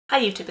Hi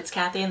YouTube, it's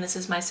Kathy and this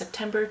is my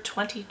September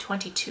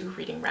 2022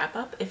 reading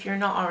wrap-up. If you're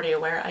not already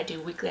aware, I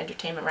do weekly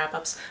entertainment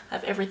wrap-ups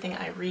of everything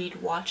I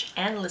read, watch,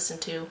 and listen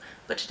to,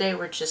 but today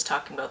we're just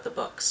talking about the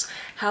books.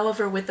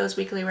 However, with those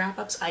weekly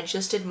wrap-ups, I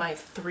just did my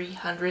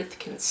 300th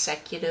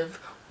consecutive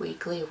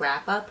weekly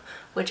wrap-up,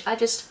 which I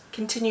just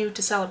continue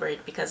to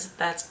celebrate because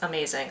that's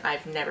amazing.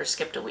 I've never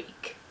skipped a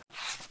week.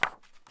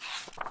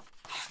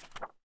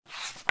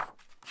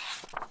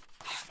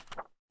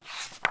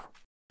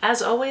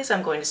 As always,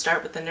 I'm going to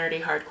start with the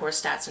nerdy hardcore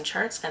stats and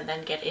charts and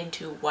then get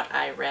into what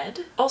I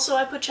read. Also,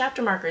 I put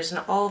chapter markers in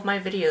all of my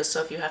videos,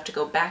 so if you have to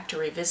go back to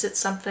revisit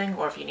something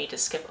or if you need to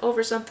skip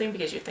over something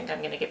because you think I'm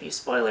going to give you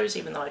spoilers,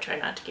 even though I try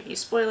not to give you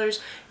spoilers,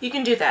 you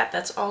can do that.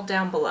 That's all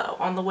down below.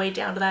 On the way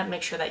down to that,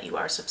 make sure that you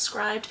are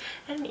subscribed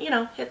and,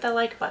 hit that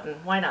like button.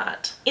 Why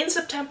not? In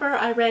September,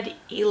 I read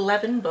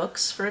 11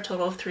 books for a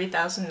total of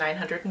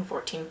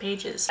 3,914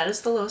 pages. That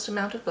is the lowest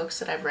amount of books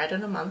that I've read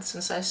in a month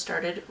since I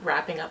started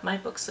wrapping up my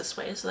books this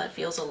way. So that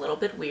feels a little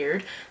bit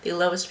weird. The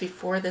lowest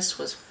before this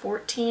was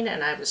 14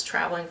 and I was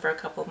traveling for a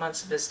couple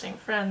months visiting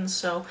friends,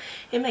 so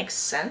it makes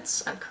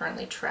sense. I'm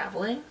currently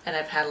traveling and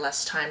I've had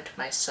less time to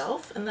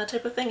myself and that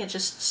type of thing. It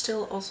just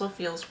still also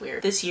feels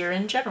weird. This year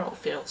in general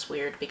feels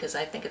weird because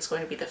I think it's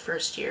going to be the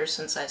first year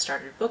since I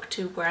started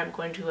BookTube where I'm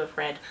going to have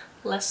read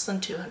less than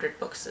 200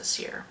 books this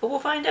year. But we'll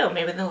find out.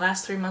 Maybe in the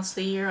last 3 months of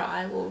the year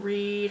I will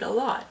read a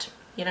lot.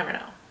 You never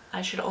know.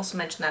 I should also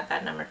mention that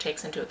that number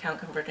takes into account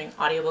converting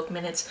audiobook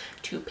minutes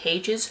to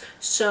pages,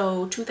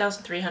 so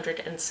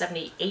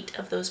 2,378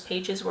 of those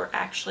pages were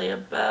actually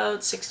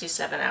about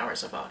 67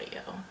 hours of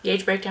audio. The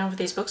age breakdown for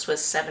these books was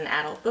 7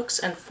 adult books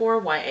and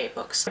 4 YA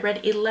books. I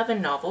read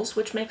 11 novels,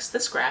 which makes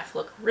this graph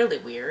look really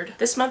weird.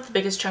 This month, the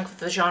biggest chunk of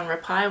the genre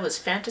pie was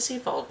fantasy,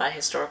 followed by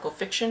historical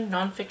fiction,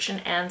 nonfiction,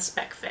 and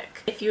spec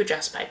fic. If you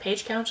adjust by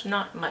page count,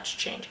 not much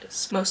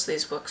changes. Most of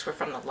these books were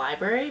from the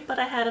library, but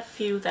I had a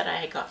few that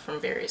I got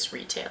from various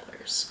retailers.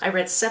 I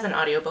read 7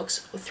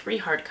 audiobooks with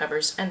 3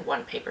 hardcovers and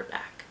 1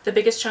 paperback. The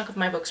biggest chunk of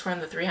my books were in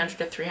the 300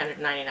 to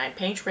 399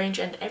 page range,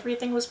 and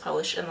everything was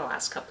published in the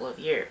last couple of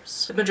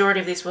years. The majority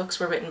of these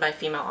books were written by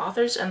female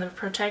authors, and the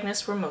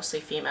protagonists were mostly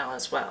female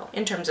as well.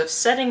 In terms of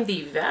setting,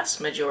 the vast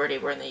majority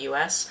were in the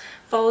US,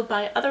 followed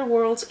by other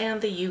worlds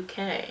and the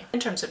UK. In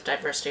terms of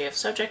diversity of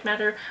subject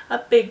matter, a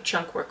big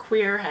chunk were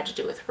queer, had to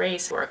do with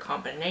race, or a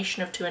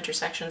combination of 2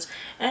 intersections,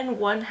 and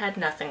 1 had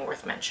nothing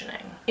worth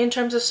mentioning. In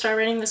terms of star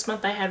rating this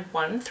month, I had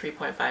 1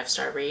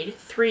 3.5-star read,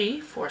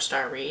 3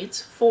 4-star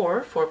reads,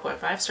 4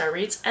 4.5-star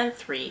reads, and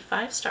 3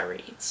 5-star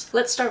reads.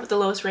 Let's start with the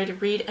lowest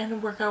rated read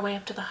and work our way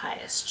up to the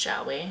highest,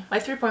 shall we? My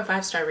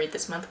 3.5-star read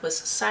this month was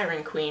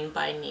Siren Queen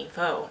by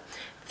Nghi.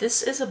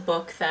 This is a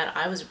book that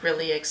I was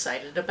really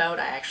excited about.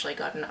 I actually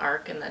got an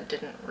ARC and then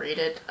didn't read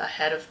it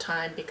ahead of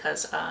time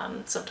because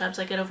sometimes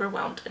I get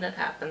overwhelmed and it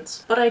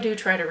happens. But I do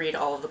try to read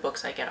all of the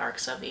books I get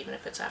ARCs of, even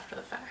if it's after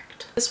the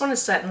fact. This one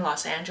is set in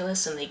Los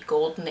Angeles in the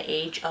golden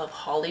age of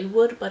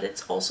Hollywood, but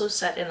it's also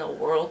set in a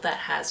world that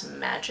has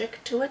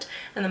magic to it.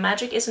 And the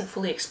magic isn't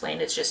fully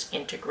explained, it's just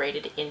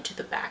integrated into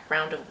the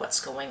background of what's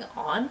going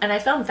on. And I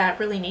found that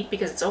really neat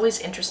because it's always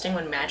interesting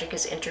when magic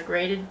is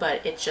integrated,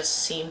 but it just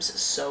seems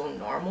so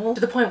normal. To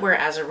the point where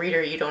as a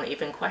reader you don't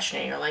even question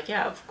it. You're like,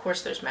 yeah, of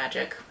course there's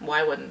magic.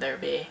 Why wouldn't there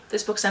be?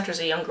 This book centers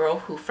a young girl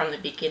who from the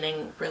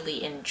beginning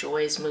really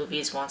enjoys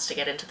movies, wants to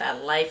get into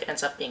that life,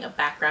 ends up being a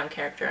background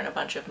character in a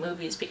bunch of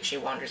movies because she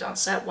wanders on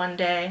set one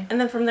day. And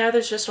then from there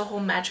there's just a whole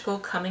magical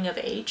coming of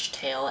age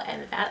tale,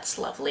 and that's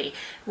lovely.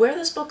 Where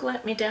this book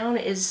let me down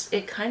is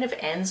it kind of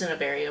ends in a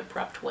very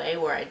abrupt way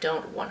where I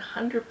don't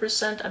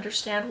 100%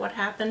 understand what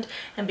happened,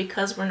 and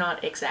because we're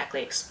not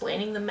exactly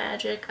explaining the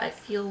magic, I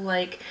feel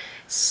like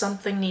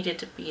something needed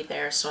to be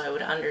there so I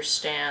would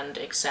understand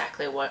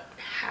exactly what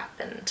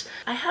happened.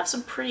 I have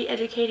some pretty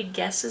educated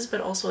guesses,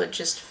 but also it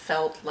just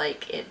felt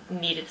like it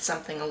needed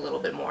something a little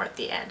bit more at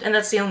the end. And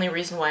that's the only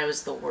reason why it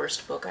was the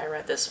worst book I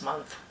read this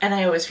month. And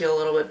I always feel a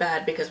little bit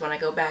bad because when I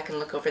go back and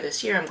look over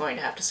this year, I'm going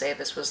to have to say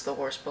this was the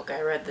worst book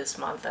I read this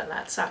month, and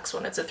that sucks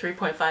when it's a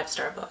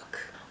 3.5-star book.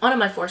 On to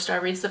my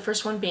 4-star reads, the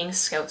first one being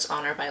Scout's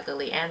Honor by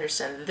Lily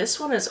Anderson. This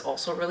one is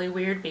also really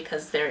weird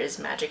because there is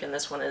magic in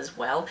this one as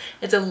well.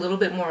 It's a little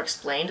bit more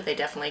explained. They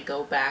definitely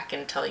go back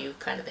and tell you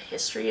kind of the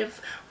history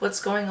of what's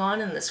going on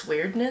in this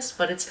weirdness,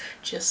 but it's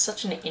just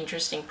such an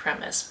interesting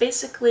premise.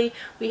 Basically,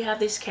 we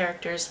have these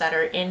characters that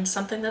are in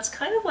something that's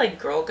kind of like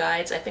Girl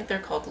Guides. I think they're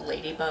called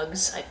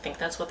ladybugs. I think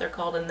that's what they're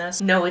called in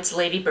this. No, it's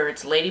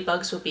ladybirds.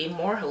 Ladybugs would be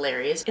more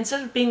hilarious.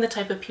 Instead of being the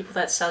type of people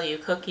that sell you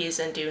cookies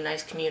and do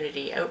nice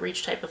community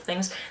outreach type of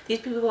things, these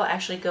people will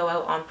actually go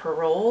out on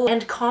parole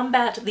and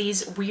combat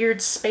these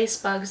weird space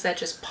bugs that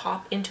just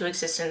pop into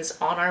existence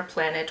on our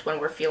planet when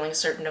we're feeling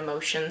certain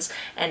emotions,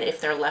 and if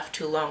they're left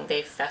too long,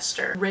 they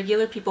fester.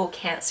 Regular people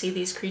can't see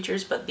these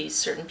creatures, but these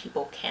certain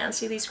people can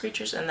see these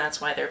creatures, and that's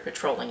why they're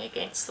patrolling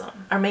against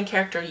them. Our main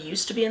character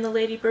used to be in the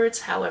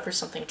Ladybirds, however,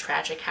 something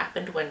tragic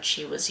happened when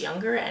she was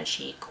younger and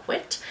she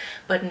quit,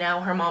 but now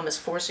her mom is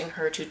forcing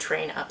her to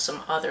train up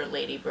some other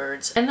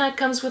Ladybirds, and that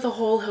comes with a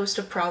whole host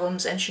of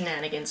problems and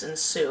shenanigans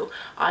ensue.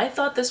 I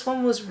thought this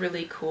one was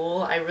really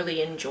cool. I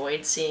really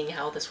enjoyed seeing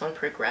how this one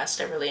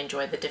progressed. I really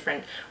enjoyed the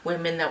different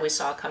women that we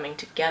saw coming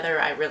together.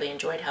 I really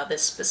enjoyed how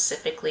this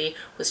specifically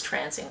was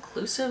trans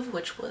inclusive,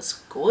 which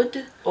was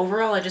good.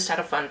 Overall, I just had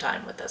a fun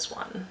time with this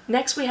one.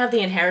 Next, we have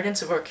The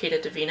Inheritance of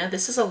Orquidea Divina.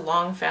 This is a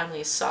long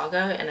family saga,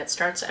 and it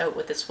starts out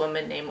with this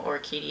woman named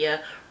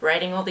Orquidea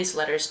writing all these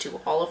letters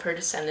to all of her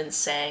descendants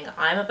saying,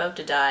 "I'm about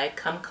to die,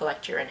 come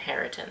collect your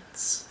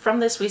inheritance." From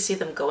this, we see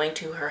them going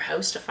to her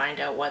house to find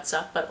out what's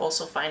up, but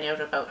also find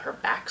out about her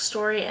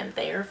backstory, and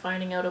they are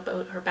finding out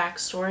about her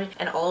backstory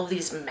and all of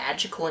these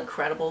magical,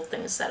 incredible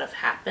things that have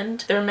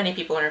happened. There are many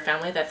people in her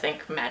family that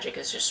think magic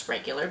is just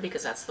regular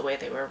because that's the way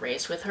they were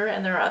raised with her,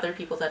 and there are other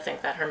people that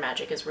think that her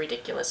magic is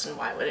ridiculous and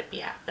why would it be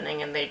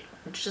happening, and they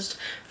just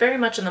very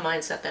much in the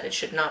mindset that it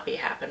should not be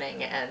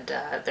happening, and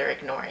they're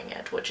ignoring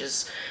it, which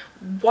is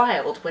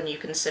wild when you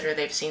consider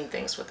they've seen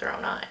things with their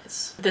own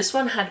eyes. This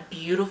one had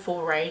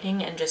beautiful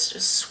writing and just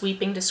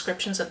sweeping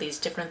descriptions of these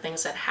different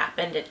things that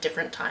happened at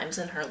different times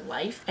in her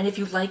life, and if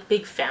you like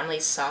big family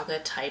saga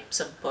types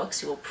of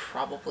books, you will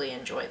probably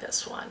enjoy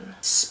this one.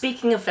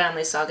 Speaking of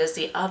family sagas,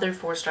 the other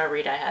 4-star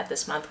read I had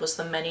this month was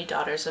The Many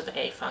Daughters of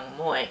Afong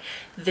Moy.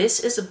 This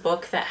is a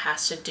book that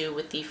has to do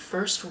with the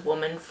first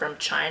woman from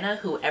China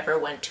who ever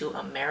went to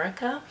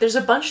America. There's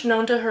a bunch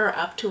known to her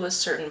up to a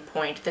certain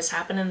point. This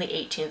happened in the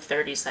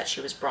 1830s that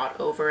she was brought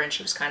over, and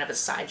she was kind of a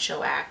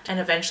sideshow act, and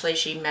eventually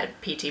she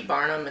met P.T.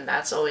 Barnum, and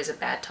that's always a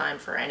bad time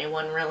for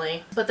anyone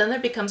really. But then there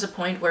becomes a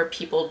point where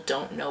people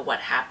don't know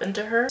what happened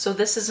to her, so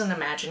this is an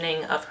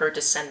imagining of her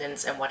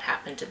descendants and what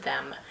happened to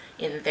them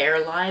in their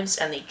lives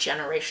and the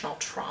generational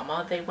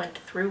trauma they went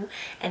through,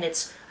 and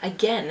it's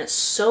again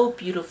so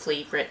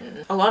beautifully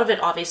written. A lot of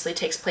it obviously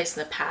takes place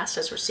in the past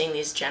as we're seeing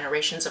these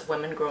generations of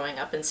women growing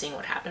up and seeing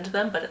what happened to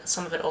them, but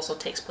some of it also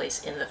takes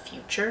place in the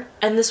future.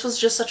 And this was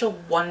just such a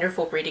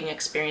wonderful reading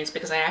experience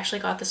because I actually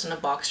got this in a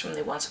box from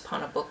the Once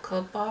Upon a Book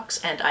Club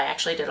box, and I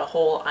actually did a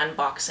whole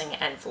unboxing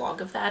and vlog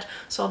of that,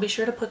 so I'll be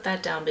sure to put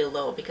that down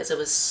below because it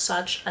was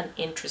such an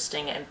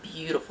interesting and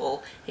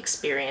beautiful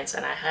experience,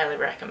 and I highly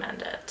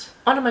recommend it.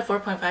 On to my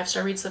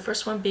 4.5-star reads, the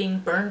first one being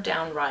Burn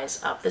Down, Rise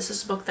Up. This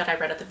is a book that I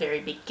read at the very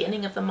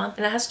beginning of the month,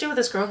 and it has to do with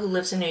this girl who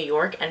lives in New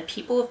York, and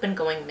people have been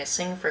going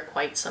missing for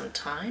quite some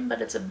time,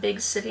 but it's a big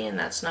city and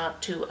that's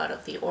not too out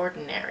of the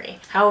ordinary.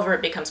 However,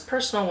 it becomes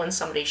personal when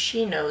somebody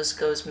she knows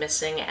goes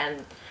missing,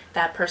 and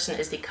that person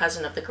is the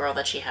cousin of the girl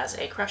that she has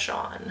a crush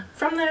on.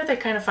 From there, they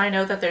kind of find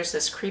out that there's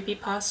this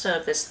creepypasta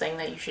of this thing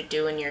that you should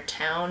do in your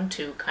town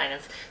to kind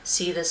of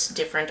see this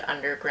different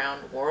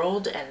underground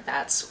world, and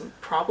that's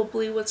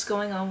probably what's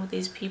going on with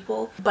these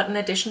people. But in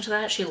addition to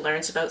that, she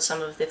learns about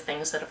some of the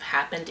things that have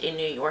happened in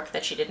New York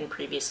that she didn't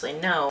previously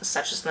know,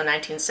 such as in the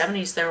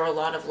 1970s, there were a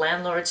lot of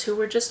landlords who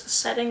were just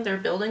setting their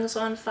buildings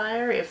on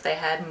fire if they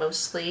had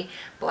mostly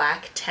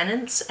black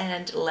tenants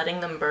and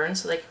letting them burn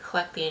so they could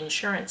collect the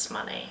insurance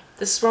money.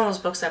 This is one of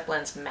those books that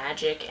blends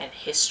magic and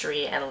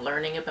history and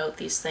learning about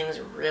these things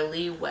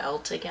really well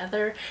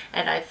together,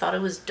 and I thought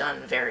it was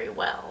done very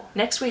well.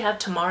 Next we have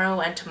Tomorrow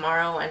and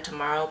Tomorrow and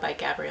Tomorrow by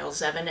Gabrielle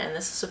Zevin, and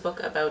this is a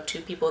book about two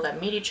people that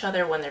meet each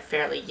other when they're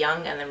fairly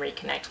young and then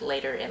reconnect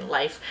later in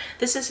life.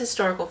 This is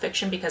historical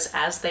fiction because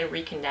as they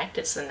reconnect,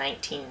 it's the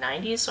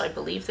 1990s, so I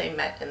believe they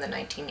met in the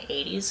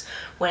 1980s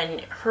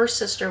when her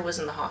sister was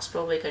in the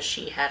hospital because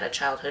she had a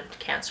childhood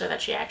cancer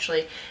that she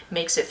actually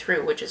makes it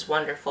through, which is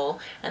wonderful,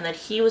 and then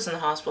he was in the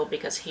hospital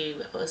because he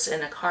was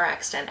in a car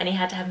accident and he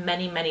had to have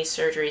many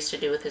surgeries to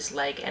do with his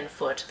leg and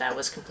foot that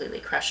was completely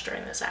crushed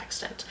during this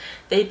accident.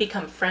 They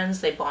become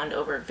friends, they bond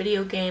over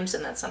video games,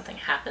 and then something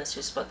happens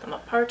to split them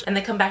apart, and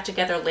they come back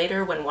together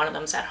later when one of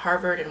them's at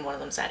Harvard and one of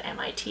them's at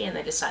MIT, and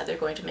they decide they're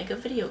going to make a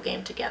video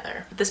game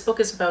together. This book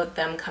is about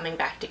them coming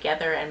back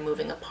together and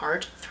moving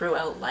apart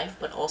throughout life,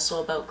 but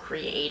also about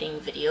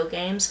creating video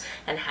games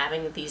and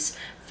having these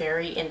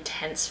very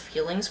intense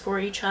feelings for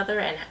each other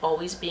and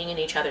always being in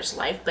each other's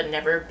life but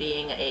never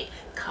being a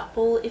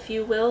couple, if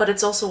you will. But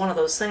it's also one of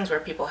those things where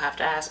people have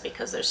to ask,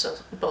 because they're so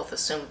both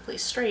assumably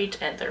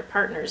straight and they're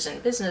partners in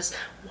business,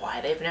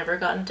 why they've never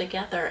gotten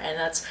together. And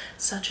that's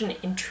such an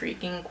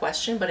intriguing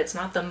question, but it's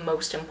not the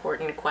most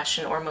important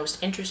question or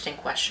most interesting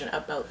question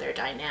about their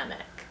dynamic.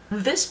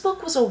 This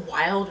book was a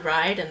wild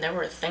ride, and there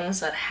were things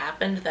that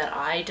happened that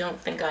I don't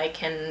think I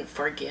can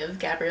forgive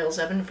Gabrielle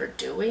Zevin for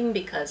doing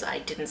because I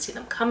didn't see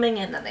them coming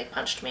and then they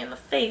punched me in the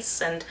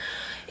face, and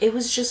it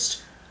was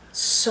just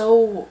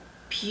so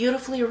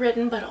beautifully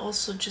written but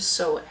also just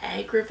so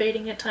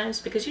aggravating at times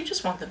because you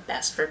just want the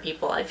best for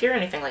people. If you're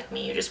anything like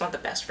me, you just want the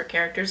best for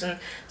characters, and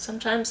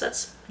sometimes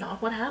that's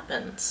not what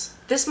happens.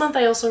 This month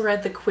I also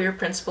read The Queer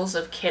Principles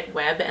of Kit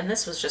Webb, and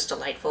this was just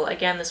delightful.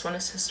 Again, this one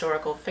is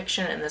historical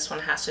fiction, and this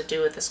one has to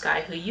do with this guy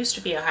who used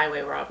to be a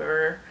highway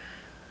robber.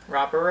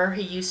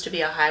 He used to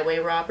be a highway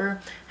robber.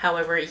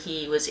 However,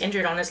 he was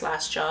injured on his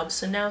last job,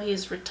 so now he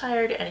is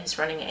retired and he's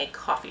running a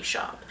coffee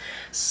shop.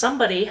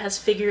 Somebody has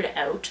figured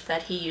out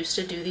that he used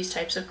to do these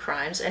types of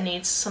crimes and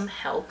needs some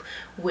help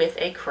with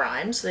a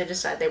crime, so they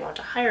decide they want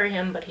to hire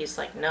him, but he's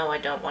like, no, I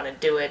don't want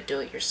to do it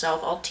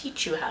yourself, I'll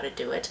teach you how to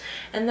do it.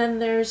 And then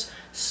there's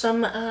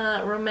some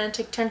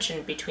romantic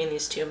tension between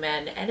these two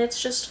men, and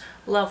it's just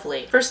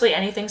lovely. Firstly,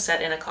 anything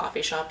set in a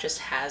coffee shop just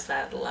has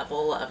that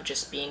level of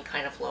just being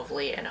kind of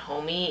lovely and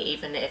homey,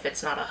 even if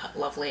it's not a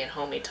lovely and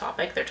homey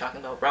topic. They're talking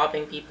about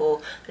robbing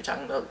people, they're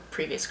talking about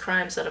previous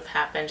crimes that have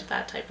happened,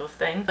 that type of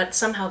thing. But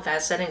somehow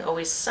that setting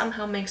always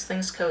somehow makes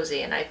things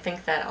cozy, and I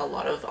think that a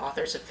lot of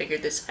authors have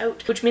figured this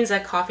out, which means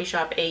that coffee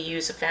shop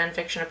AUs of fan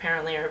fiction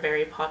apparently are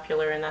very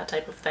popular in that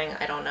type of thing.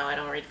 I don't know, I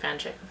don't read fan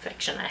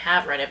fiction. I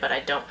have read it, but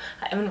I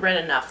haven't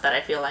read enough that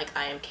I feel like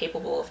I am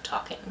capable of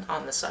talking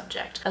on the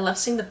subject. I love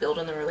seeing the build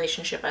in the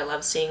relationship. I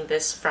love seeing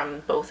this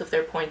from both of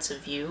their points of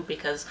view,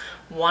 because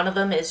one of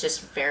them is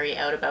just very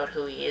out about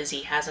who he is.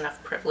 He has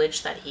enough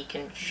privilege that he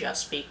can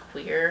just be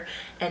queer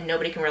and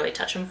nobody can really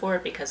touch him for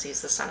it because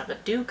he's the son of a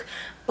duke,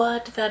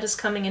 but that is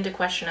coming into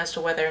question as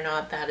to whether or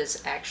not that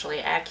is actually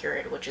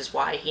accurate, which is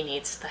why he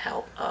needs the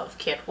help of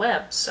Kit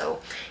Webb.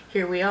 So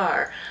here we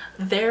are.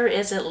 There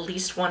is at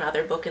least one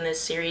other book in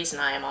this series,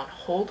 and I am on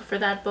hold for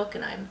that book,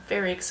 and I'm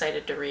very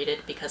excited to read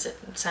it because it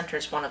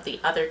centers one of the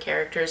other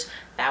characters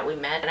that we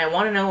met, and I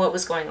want to know what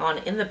was going on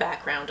in the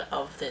background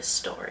of this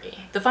story.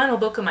 The final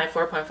book of my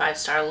 4.5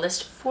 star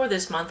list for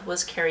this month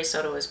was Carrie,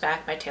 Soto is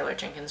Back by Taylor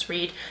Jenkins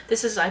Reid.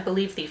 This is, I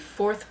believe, the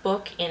 4th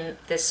book in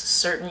this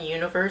certain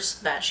universe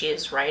that she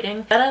is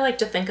writing, that I like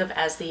to think of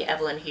as the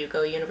Evelyn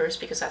Hugo universe,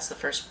 because that's the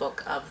first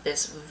book of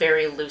this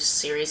very loose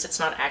series. It's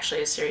not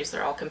actually a series,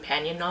 they're all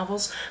companion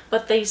novels,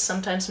 but they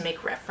sometimes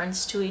make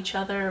reference to each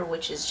other,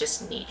 which is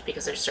just neat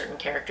because there's certain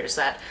characters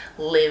that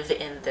live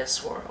in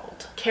this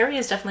world. Carrie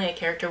is definitely a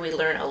character we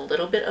learn a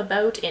little bit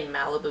about in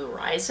Malibu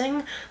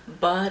Rising,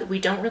 but we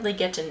don't really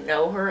get to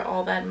know her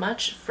all that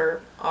much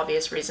for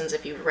obvious reasons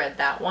if you've read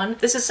that one.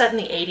 This is set in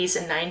the 80s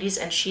and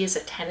 90s, and she is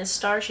a tennis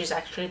star. She's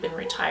actually been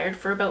retired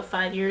for about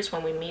 5 years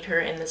when we meet her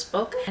in this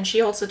book, and she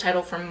holds the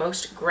title for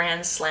most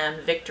Grand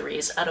Slam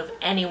victories out of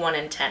anyone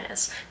in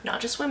tennis.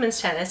 Not just women's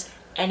tennis,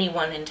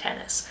 anyone in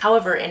tennis.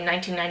 However, in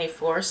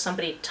 1994,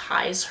 somebody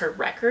ties her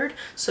record,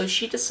 so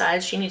she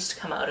decides she needs to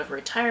come out of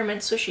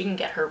retirement so she can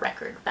get her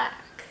record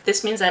back.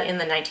 This means that in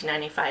the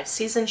 1995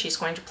 season, she's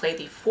going to play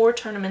the 4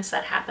 tournaments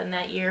that happened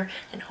that year,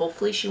 and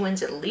hopefully she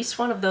wins at least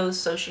one of those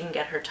so she can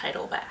get her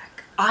title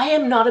back. I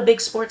am not a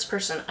big sports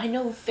person. I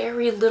know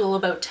very little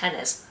about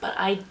tennis, but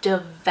I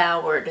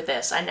devoured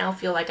this. I now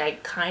feel like I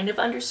kind of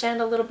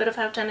understand a little bit of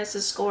how tennis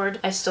is scored.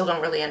 I still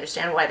don't really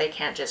understand why they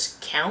can't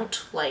just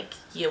count like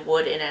you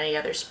would in any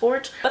other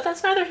sport, but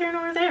that's neither here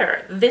nor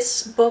there.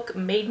 This book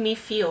made me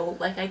feel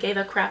like I gave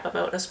a crap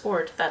about a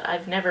sport that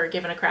I've never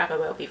given a crap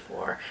about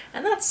before,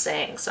 and that's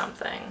saying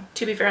something.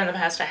 To be fair, in the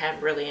past I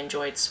have really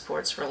enjoyed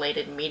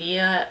sports-related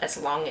media as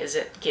long as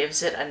it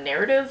gives it a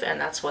narrative, and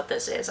that's what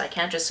this is. I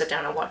can't just sit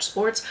down and watch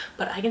sports,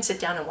 but I can sit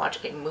down and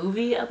watch a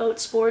movie about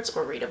sports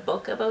or read a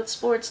book about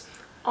sports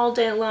all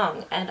day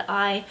long, and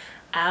I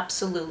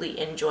absolutely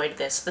enjoyed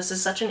this. This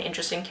is such an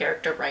interesting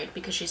character, right?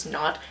 Because she's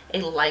not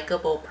a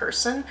likable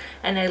person,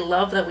 and I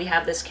love that we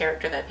have this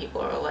character that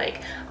people are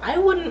like, I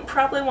wouldn't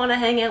probably want to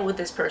hang out with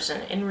this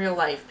person in real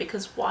life,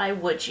 because why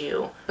would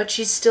you? But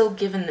she's still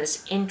given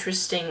this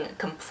interesting,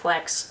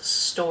 complex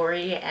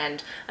story,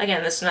 and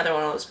again, this is another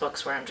one of those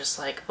books where I'm just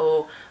like,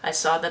 oh, I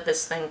saw that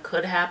this thing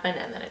could happen,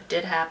 and then it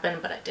did happen,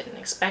 but I didn't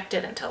expect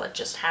it until it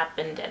just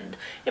happened, and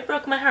it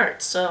broke my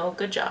heart, so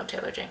good job,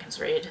 Taylor Jenkins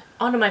Reid.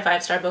 On to my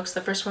 5-star books,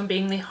 the first one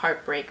being the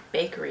Heartbreak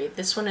Bakery.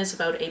 This one is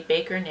about a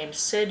baker named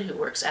Sid who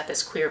works at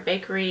this queer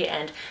bakery,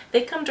 and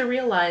they come to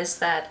realize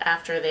that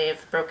after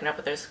they've broken up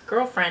with their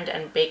girlfriend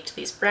and baked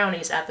these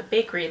brownies at the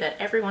bakery, that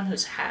everyone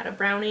who's had a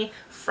brownie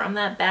from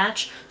that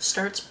batch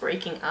starts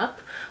breaking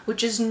up,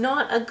 which is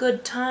not a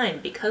good time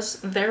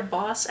because their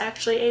boss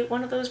actually ate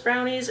one of those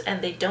brownies,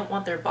 and they don't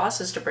want their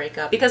bosses to break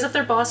up, because if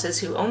their bosses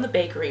who own the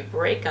bakery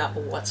break up,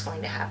 what's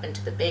going to happen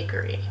to the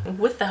bakery?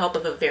 With the help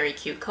of a very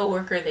cute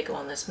coworker, they go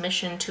on this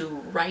mission to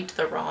right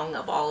the wrong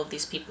of all of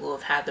these people who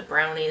have had the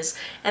brownies,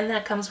 and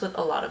that comes with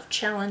a lot of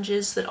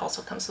challenges, that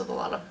also comes with a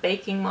lot of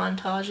baking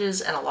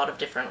montages and a lot of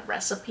different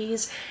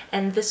recipes,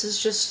 and this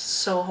is just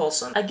so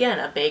wholesome. Again,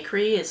 a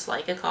bakery is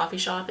like a coffee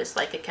shop, it's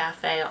like a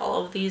cafe.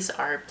 All of these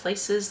are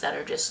places that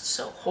are just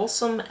so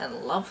wholesome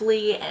and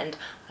lovely, and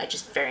I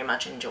just very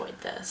much enjoyed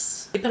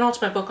this. The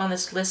penultimate book on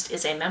this list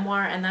is a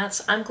memoir, and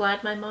that's I'm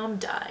Glad My Mom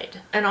Died.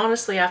 And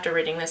honestly, after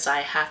reading this,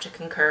 I have to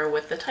concur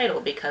with the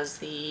title, because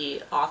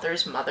the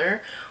author's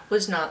mother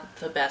was not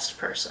the best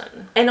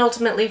person. And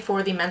ultimately,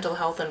 for the mental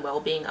health and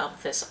well-being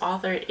of this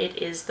author, it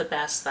is the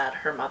best that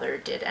her mother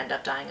did end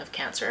up dying of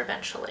cancer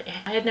eventually.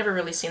 I had never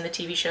really seen the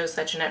TV shows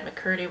that Jennette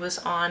McCurdy was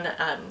on.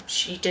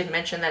 She did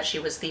mention that she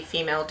was the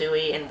female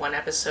Dewey in one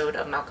episode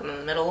of Malcolm in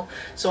the Middle,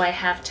 so I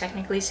have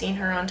technically seen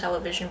her on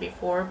television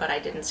before, but I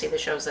didn't see the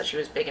shows that she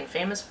was big and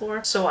famous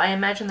for. So I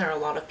imagine there are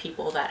a lot of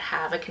people that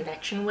have a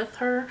connection with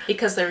her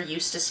because they're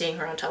used to seeing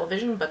her on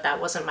television, but that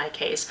wasn't my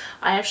case.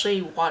 I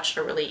actually watched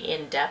a really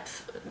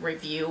in-depth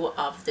review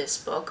of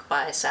this book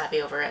by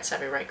Savvy over at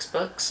Savvy Writes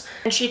Books,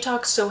 and she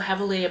talks so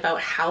heavily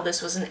about how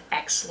this was an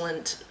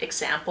excellent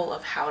example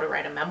of how to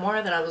write a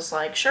memoir that I was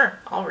like, sure,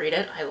 I'll read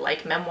it. I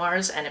like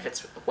memoirs, and if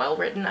it's well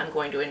written, I'm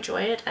going to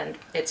enjoy it, and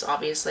it's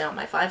obviously on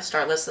my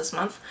 5-star list this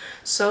month,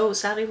 so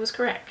Savvy was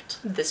correct.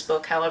 This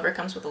book, however,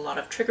 comes with a lot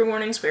of trigger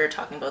warnings. We are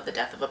talking about the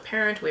death of a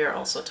parent. We are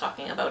also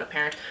talking about a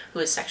parent who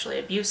is sexually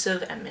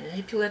abusive and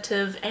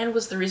manipulative, and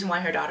was the reason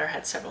why her daughter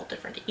had several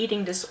different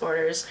eating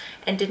disorders,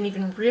 and didn't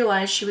even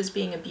realize she was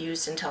being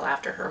abused until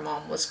after her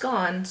mom was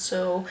gone.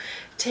 So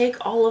take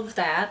all of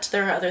that.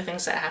 There are other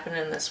things that happen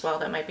in this well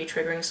that might be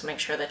triggering, so make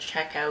sure that you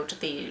check out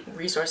the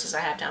resources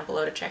I have down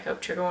below to check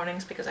out trigger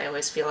warnings, because I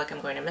always feel like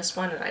I'm going to miss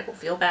one and I will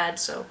feel bad,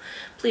 so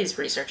please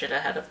research it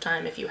ahead of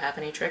time if you have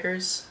any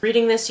triggers.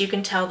 Reading this, you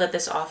can tell that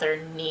this author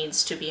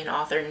needs to be an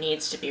author,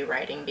 needs to be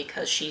writing,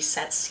 because she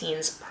sets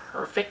scenes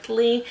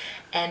perfectly,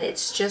 and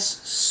it's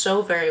just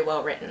so very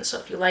well written. So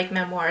if you like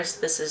memoirs,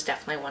 this is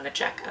definitely one to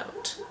check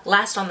out.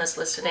 Last on this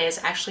list today is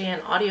actually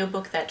an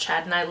audiobook that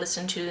Chad and I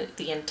listened to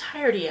the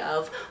entirety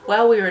of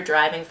while we were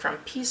driving from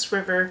Peace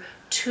River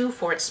to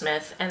Fort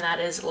Smith, and that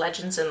is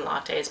Legends and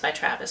Lattes by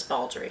Travis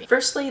Baldree.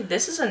 Firstly,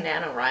 this is a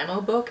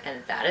NaNoWriMo book,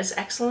 and that is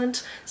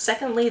excellent.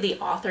 Secondly, the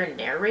author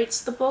narrates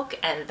the book,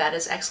 and that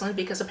is excellent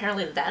because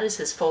apparently that is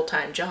his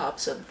full-time job,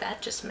 so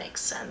that just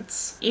makes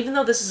sense. Even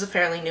though this is a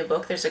fairly new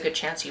book, there's a good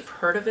chance you've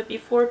heard of it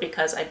before,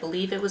 because I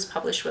believe it was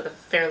published with a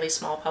fairly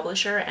small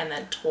publisher, and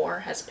then Tor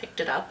has picked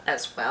it up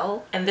as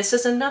well. And this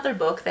is another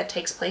book that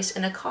takes place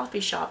in a coffee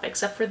shop,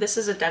 except for this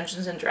is a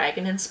Dungeons and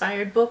Dragons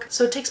inspired book,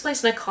 so it takes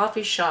place in a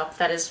coffee shop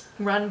that is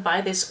run by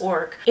this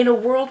orc in a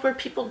world where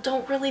people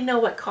don't really know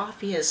what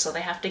coffee is, so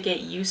they have to get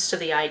used to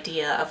the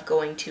idea of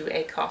going to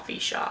a coffee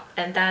shop.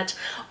 And that,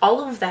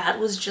 all of that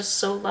was just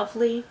so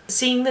lovely.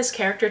 Seeing this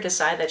character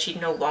decide that she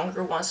no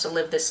longer wants to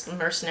live this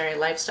mercenary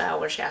lifestyle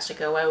where she has to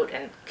go out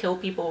and kill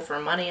people for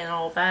money and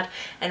all of that,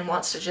 and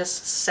wants to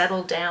just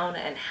settle down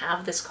and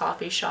have this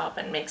coffee shop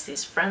and makes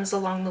these friends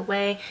along the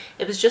way.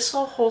 It was just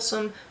so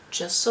wholesome,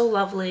 just so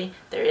lovely.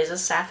 There is a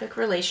sapphic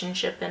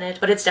relationship in it,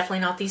 but it's definitely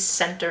not the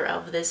center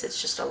of this.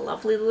 It's just a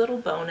lovely little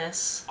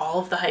bonus.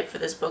 All of the hype for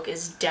this book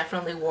is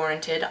definitely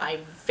warranted. I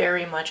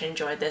very much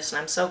enjoyed this,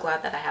 and I'm so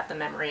glad that I have the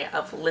memory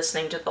of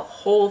listening to the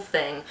whole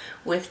thing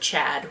with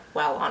Chad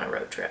while on a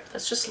road trip.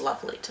 That's just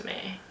lovely to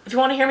me. If you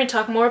want to hear me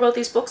talk more about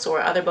these books,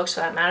 or other books for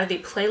that matter,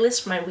 the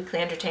playlist for my weekly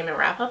entertainment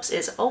wrap-ups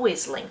is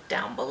always linked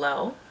down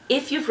below.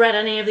 If you've read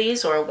any of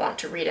these or want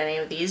to read any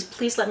of these,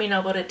 please let me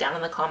know about it down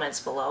in the comments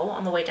below.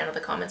 On the way down to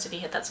the comments, if you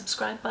hit that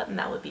subscribe button,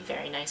 that would be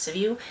very nice of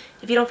you.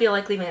 If you don't feel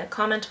like leaving a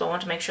comment but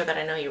want to make sure that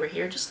I know you were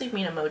here, just leave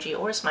me an emoji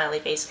or a smiley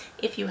face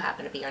if you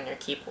happen to be on your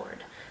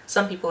keyboard.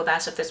 Some people have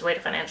asked if there's a way to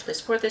financially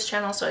support this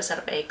channel, so I set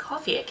up a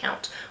Ko-fi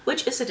account,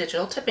 which is a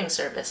digital tipping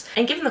service.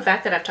 And given the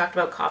fact that I've talked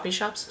about coffee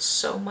shops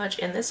so much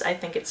in this, I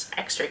think it's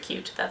extra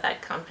cute that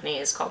that company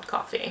is called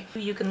Ko-fi.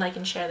 You can like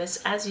and share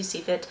this as you see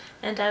fit,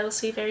 and I will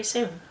see you very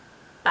soon.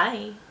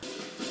 Bye!